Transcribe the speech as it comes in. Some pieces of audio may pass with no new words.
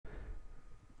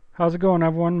How's it going,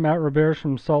 everyone? Matt Roberge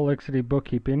from Salt Lake City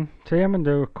Bookkeeping. Today I'm going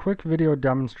to do a quick video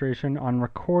demonstration on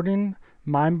recording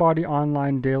MINDBODY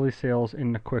Online daily sales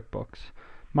into QuickBooks.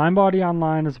 MINDBODY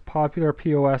Online is a popular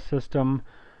POS system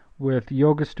with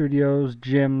yoga studios,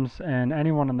 gyms, and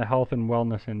anyone in the health and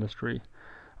wellness industry.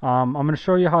 I'm going to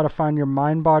show you how to find your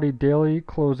MINDBODY daily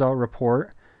closeout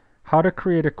report, how to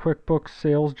create a QuickBooks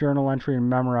sales journal entry and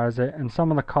memorize it, and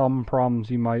some of the common problems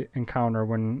you might encounter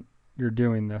when you're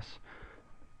doing this.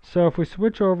 So if we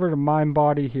switch over to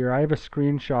MINDBODY here, I have a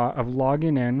screenshot of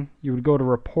logging in. You would go to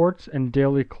Reports and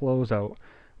Daily Closeout.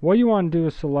 What you want to do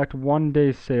is select 1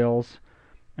 day sales,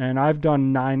 and I've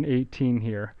done 9/18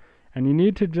 here. And you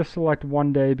need to just select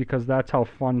 1 day because that's how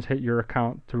funds hit your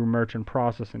account through merchant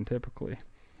processing typically.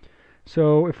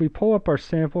 So if we pull up our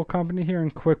sample company here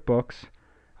in QuickBooks,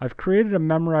 I've created a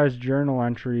memorized journal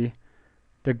entry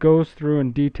that goes through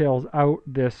and details out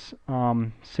this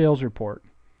sales report.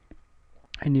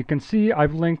 And you can see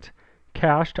I've linked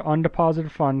cash to undeposited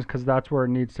funds because that's where it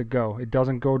needs to go. It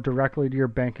doesn't go directly to your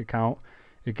bank account.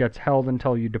 It gets held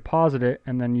until you deposit it,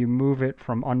 and then you move it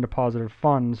from undeposited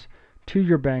funds to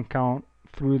your bank account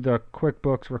through the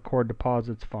QuickBooks Record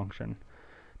Deposits function.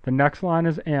 The next line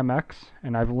is Amex,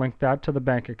 and I've linked that to the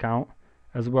bank account,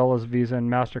 as well as Visa and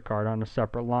MasterCard on a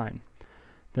separate line.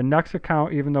 The next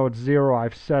account, even though it's zero,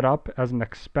 I've set up as an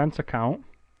expense account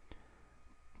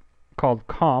called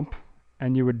Comp,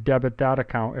 and you would debit that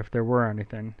account if there were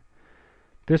anything.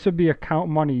 This would be account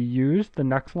money used, the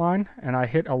next line, and I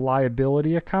hit a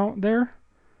liability account there.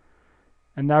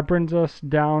 And that brings us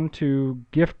down to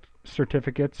gift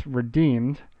certificates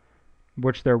redeemed,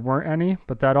 which there weren't any,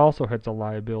 but that also hits a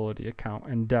liability account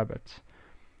and debits.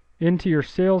 Into your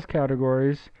sales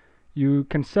categories, you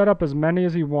can set up as many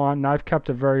as you want, and I've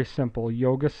kept it very simple.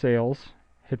 Yoga sales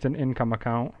hits an income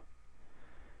account.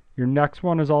 Your next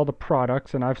one is all the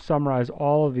products, and I've summarized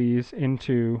all of these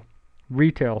into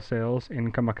retail sales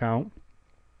income account.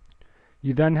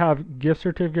 You then have gift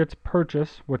certificates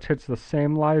purchase, which hits the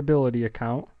same liability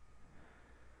account,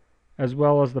 as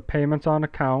well as the payments on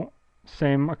account,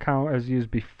 same account as used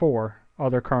before,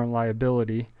 other current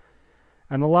liability.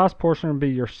 And the last portion would be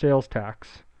your sales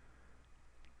tax,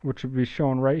 which would be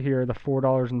shown right here, the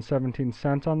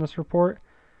 $4.17 on this report.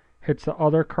 Hits the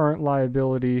other current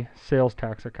liability sales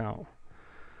tax account.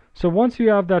 So once you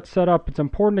have that set up, it's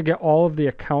important to get all of the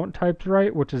account types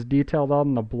right, which is detailed out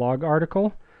in the blog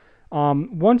article.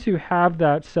 Once you have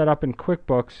that set up in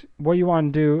QuickBooks, what you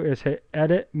want to do is hit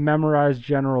Edit, Memorize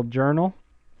General Journal.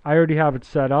 I already have it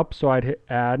set up, so I'd hit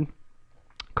Add.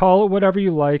 Call it whatever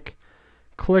you like.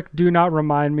 Click Do Not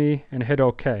Remind Me and hit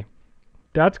OK.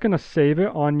 That's going to save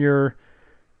it on your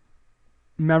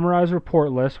Memorize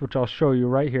report list, which I'll show you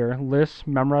right here. Lists,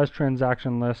 memorize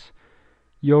transaction lists,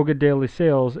 yoga daily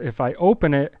sales. If I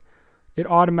open it, it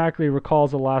automatically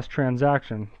recalls the last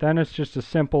transaction. Then it's just as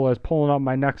simple as pulling up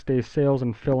my next day's sales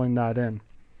and filling that in.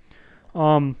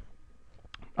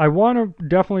 I want to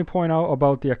definitely point out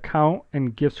about the account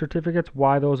and gift certificates,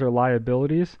 why those are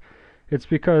liabilities. It's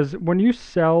because when you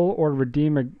sell or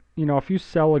redeem if you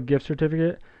sell a gift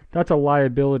certificate, that's a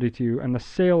liability to you, and the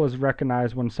sale is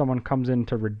recognized when someone comes in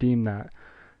to redeem that.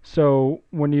 So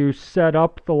when you set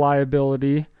up the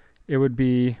liability, it would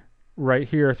be right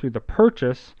here through the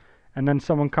purchase, and then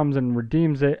someone comes and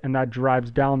redeems it, and that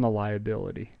drives down the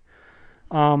liability.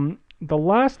 The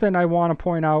last thing I want to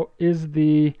point out is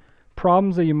the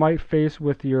problems that you might face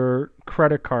with your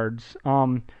credit cards.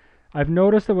 I've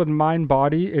noticed that with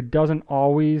MINDBODY, it doesn't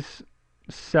always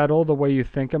settle the way you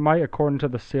think it might according to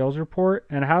the sales report,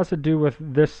 and it has to do with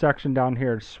this section down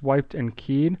here, swiped and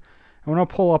keyed. I'm going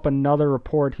to pull up another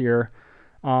report here.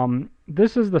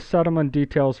 This is the settlement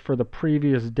details for the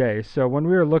previous day. So when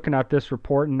we were looking at this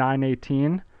report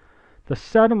 9/18, the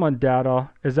settlement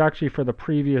data is actually for the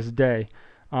previous day.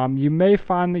 You may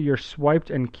find that your swiped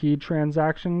and keyed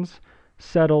transactions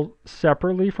settle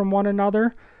separately from one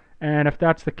another. And if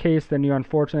that's the case, then you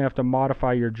unfortunately have to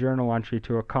modify your journal entry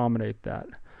to accommodate that.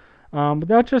 But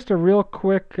that's just a real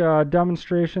quick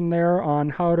demonstration there on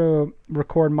how to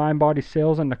record MINDBODY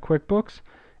sales into QuickBooks.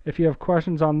 If you have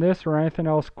questions on this or anything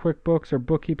else QuickBooks or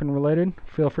bookkeeping related,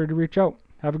 feel free to reach out.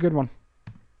 Have a good one.